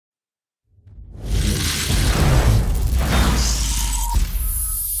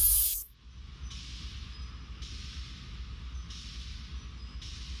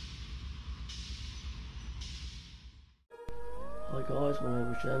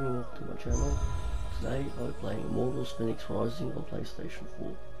Jam and welcome to my channel. Today I'll be playing Immortals Fenyx Rising on PlayStation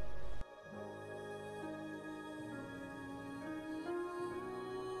 4.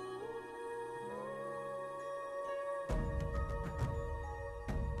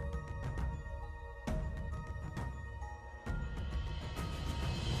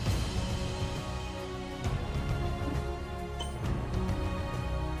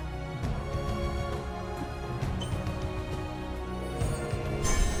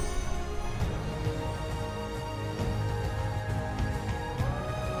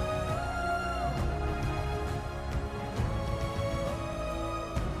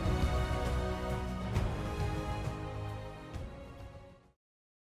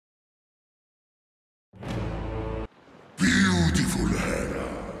 Beautiful Hera,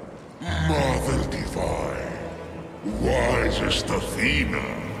 Mother Divine, wisest Athena,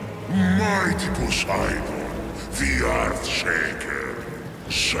 mighty Poseidon, the Earth-shaker,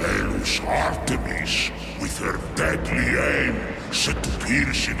 zealous Artemis, with her deadly aim set to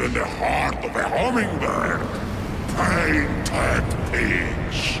pierce even the heart of a hummingbird, painted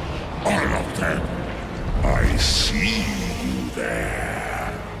pigs, all of them. I see you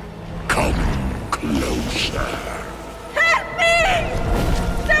there. Come closer. Help me!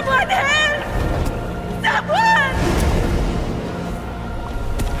 Someone help! Someone!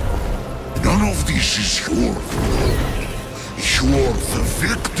 None of this is your fault. You're the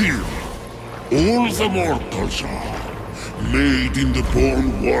victim. All the mortals are, made in the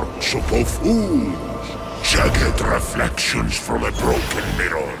born workshop of fools, jagged reflections from a broken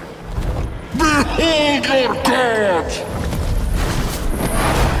mirror. Behold your god!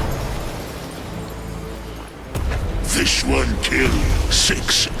 This one killed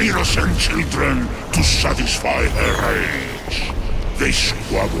 6 innocent children to satisfy her rage. They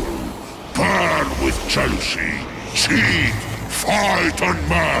squabble, burn with jealousy, cheat, fight and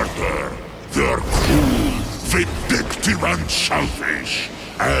murder. They're cruel, vindictive and selfish.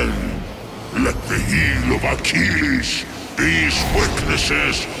 And, like the heel of Achilles, these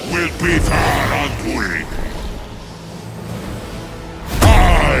weaknesses will be their undoing.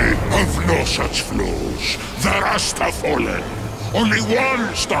 I have no such flaws. The rest have fallen. Only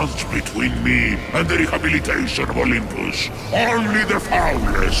one stands between me and the rehabilitation of Olympus. Only the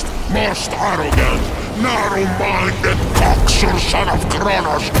foulest, most arrogant, narrow-minded coxer son of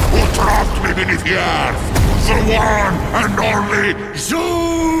Kronos who trapped me beneath the earth. The one and only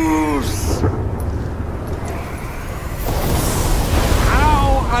Zeus!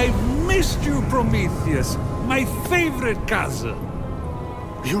 How I've missed you, Prometheus, my favorite cousin.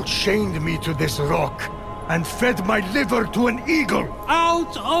 You chained me to this rock and fed my liver to an eagle!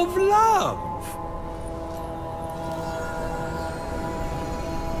 Out of love!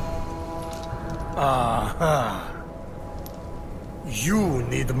 Aha! You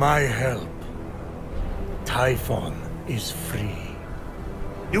need my help. Typhon is free.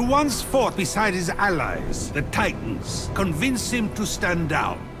 You once fought beside his allies, the Titans. Convince him to stand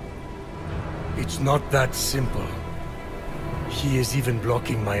down. It's not that simple. He is even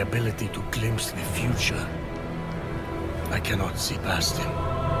blocking my ability to glimpse the future. I cannot see past him.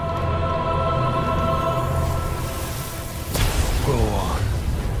 Go on.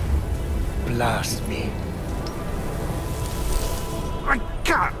 Blast me. I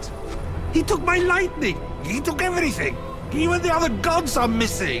can't! He took my lightning! He took everything! Even the other gods are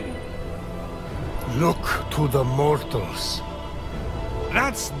missing! Look to the mortals.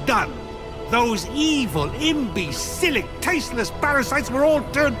 That's done! Those evil, imbecilic, tasteless parasites were all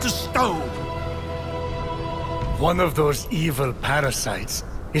turned to stone! One of those evil parasites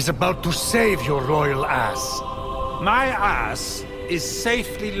is about to save your royal ass. My ass is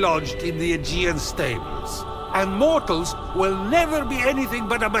safely lodged in the Aegean stables, and mortals will never be anything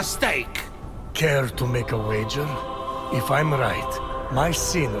but a mistake. Care to make a wager? If I'm right, my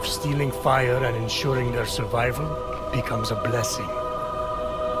sin of stealing fire and ensuring their survival becomes a blessing.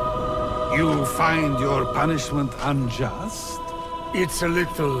 You find your punishment unjust? It's a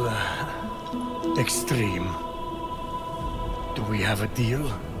little extreme. Do we have a deal?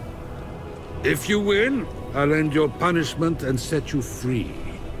 If you win, I'll end your punishment and set you free.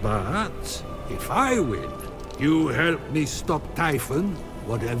 But if I win, you help me stop Typhon,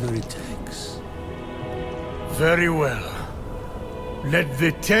 whatever it takes. Very well. Let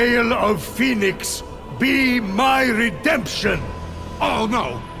the tale of Phoenix be my redemption! Oh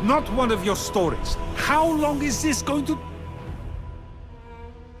no, not one of your stories. How long is this going to...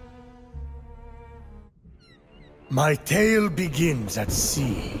 My tale begins at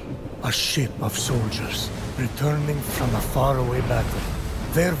sea. A ship of soldiers returning from a faraway battle.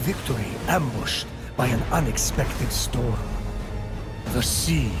 Their victory ambushed by an unexpected storm. The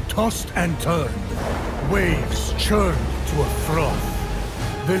sea tossed and turned. Waves churned to a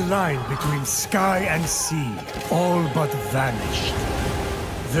froth. The line between sky and sea all but vanished.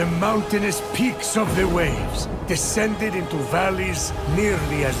 The mountainous peaks of the waves descended into valleys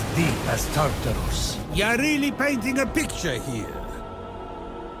nearly as deep as Tartarus. You're really painting a picture here.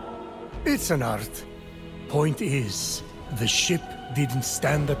 It's an art. Point is, the ship didn't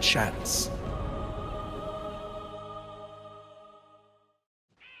stand a chance.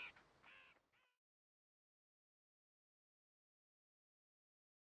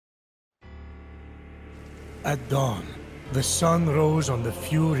 At dawn, the sun rose on the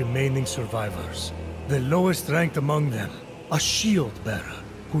few remaining survivors. The lowest ranked among them, a shield-bearer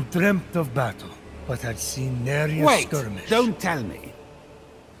who dreamt of battle, but had seen nary a skirmish. Don't tell me.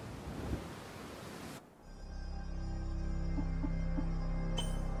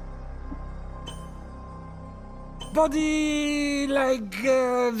 Body like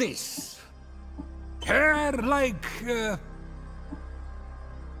this. Hair like...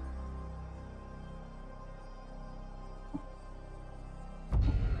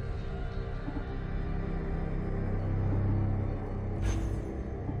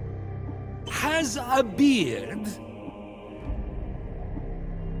 Has a beard.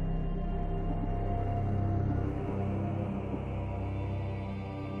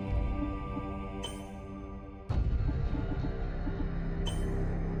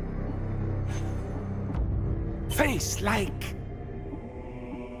 Face like...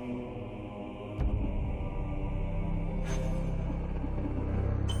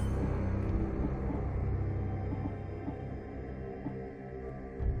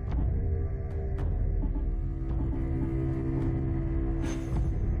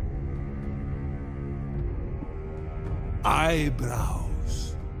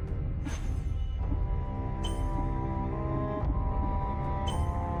 eyebrows.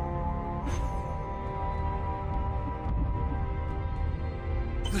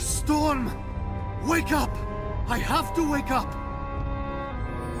 The storm! Wake up! I have to wake up!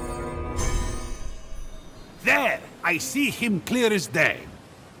 There! I see him clear as day.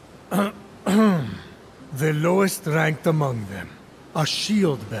 The lowest ranked among them, a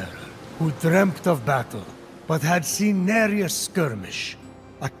shield-bearer who dreamt of battle, but had seen nary a skirmish.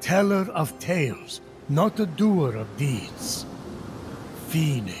 A teller of tales, not a doer of deeds.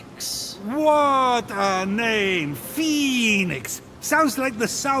 Fenyx. What a name! Phoenix! Sounds like the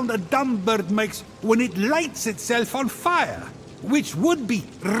sound a dumb bird makes when it lights itself on fire, which would be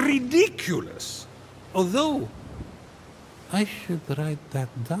ridiculous. Although, I should write that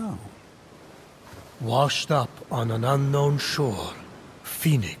down. Washed up on an unknown shore,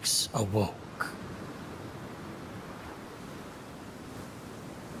 Fenyx awoke.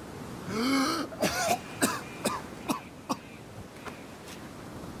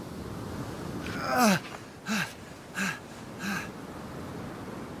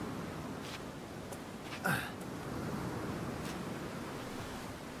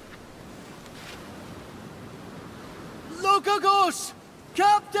 Lokagos!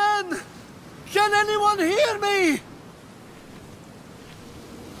 Captain! Can anyone hear me?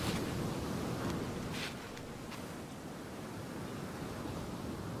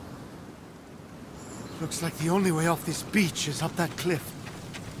 Looks like the only way off this beach is up that cliff.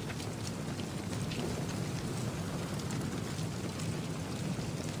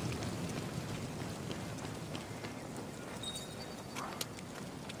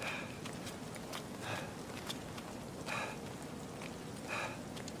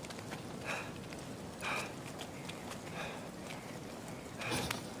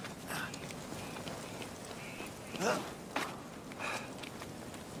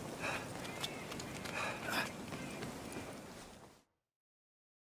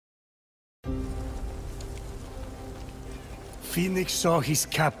 Fenyx saw his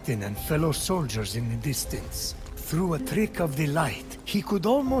captain and fellow soldiers in the distance. Through a trick of the light, he could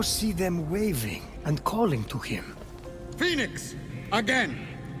almost see them waving and calling to him. Fenyx! Again!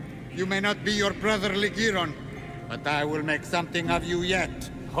 You may not be your brother Ligiron, but I will make something of you yet.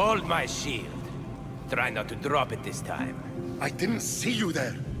 Hold my shield. Try not to drop it this time. I didn't see you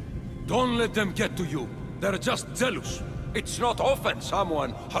there. Don't let them get to you. They're just jealous. It's not often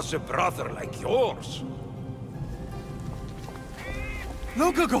someone has a brother like yours.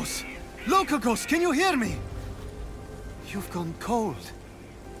 Lokagos! Lokagos, can you hear me? You've gone cold.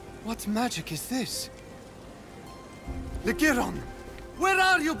 What magic is this? Ligiron! Where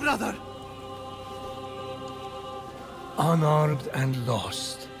are you, brother? Unarmed and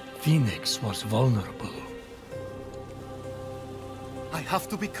lost, Fenyx was vulnerable. I have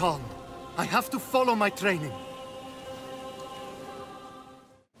to be calm. I have to follow my training.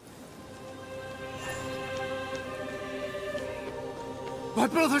 My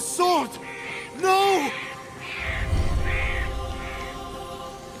brother's sword! No!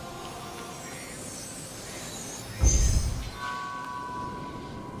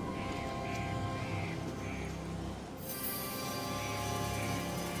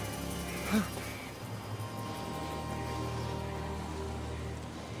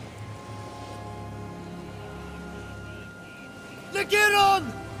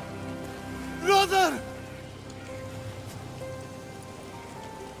 Legiron! Brother!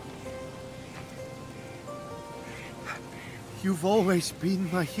 You've always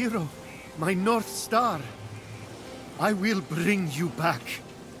been my hero, my North Star. I will bring you back.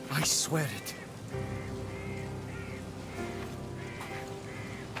 I swear it.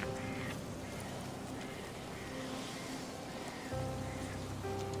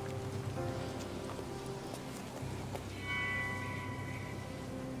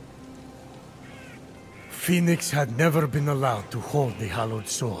 Fenyx had never been allowed to hold the hallowed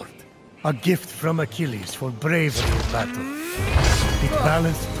sword. A gift from Achilles for bravery in battle. It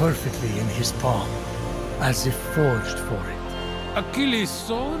balanced perfectly in his palm, as if forged for it. Achilles'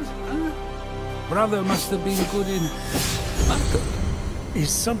 sword? Huh? Brother must have been good in battle. Is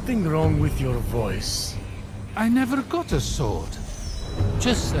something wrong with your voice? I never got a sword.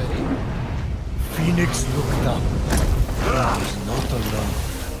 Just saying. Fenyx looked up. He was not alone.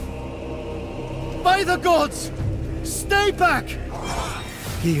 By the gods! Stay back!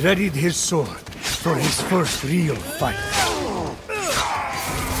 He readied his sword for his first real fight.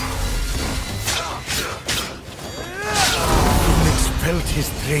 Fenyx felt his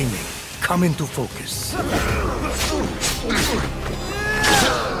training come into focus.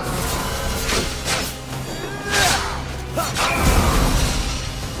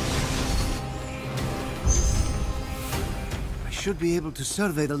 I should be able to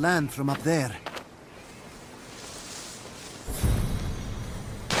survey the land from up there.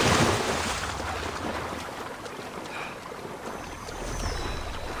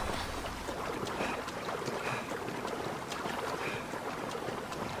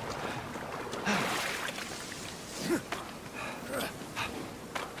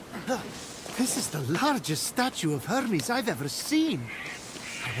 This is the largest statue of Hermes I've ever seen.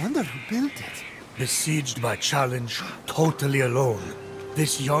 I wonder who built it. Besieged by challenge, totally alone,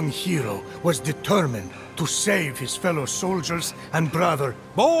 this young hero was determined to save his fellow soldiers and brother.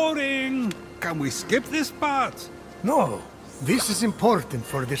 Boring! Can we skip this part? No, this is important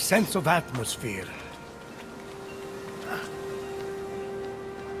for the sense of atmosphere.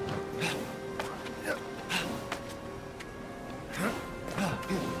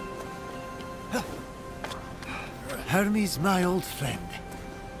 Hermes, my old friend.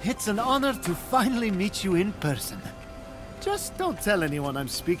 It's an honor to finally meet you in person. Just don't tell anyone I'm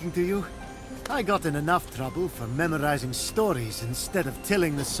speaking to you. I got in enough trouble for memorizing stories instead of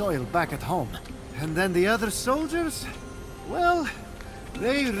tilling the soil back at home. And then the other soldiers? Well,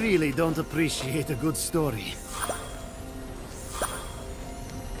 they really don't appreciate a good story.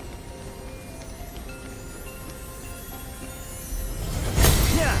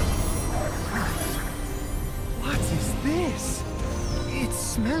 What is this? It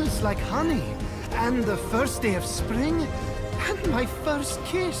smells like honey, and the first day of spring, and my first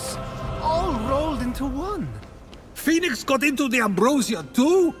kiss, all rolled into one. Fenyx got into the ambrosia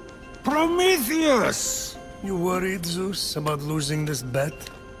too? Prometheus! You worried, Zeus, about losing this bet?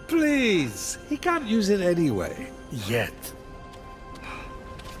 Please, he can't use it anyway. Yet.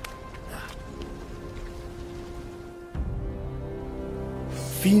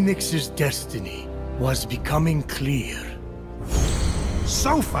 Fenyx's destiny was becoming clear.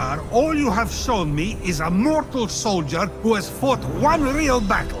 So far, all you have shown me is a mortal soldier who has fought one real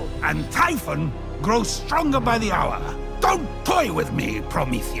battle, and Typhon grows stronger by the hour. Don't toy with me,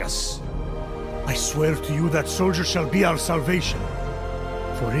 Prometheus! I swear to you that soldier shall be our salvation.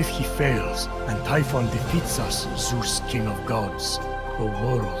 For if he fails, and Typhon defeats us, Zeus, King of Gods, the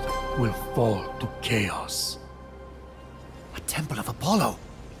world will fall to chaos. A temple of Apollo.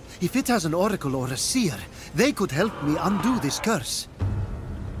 If it has an oracle or a seer, they could help me undo this curse.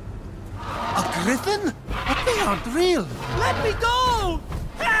 A griffin? But they aren't real. Let me go!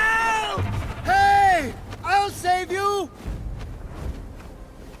 Help! Hey! I'll save you!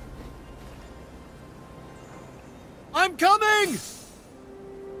 I'm coming!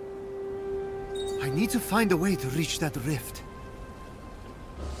 I need to find a way to reach that rift.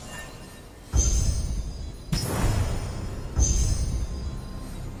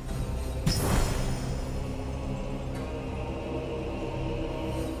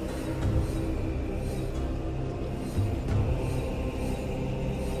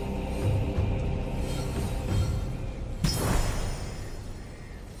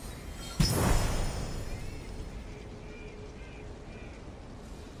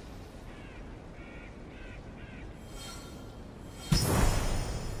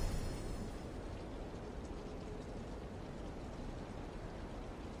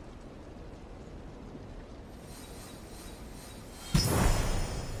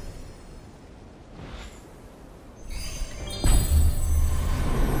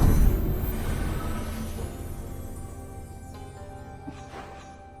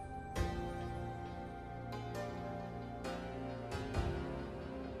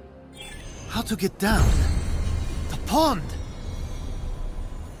 How to get down? The pond!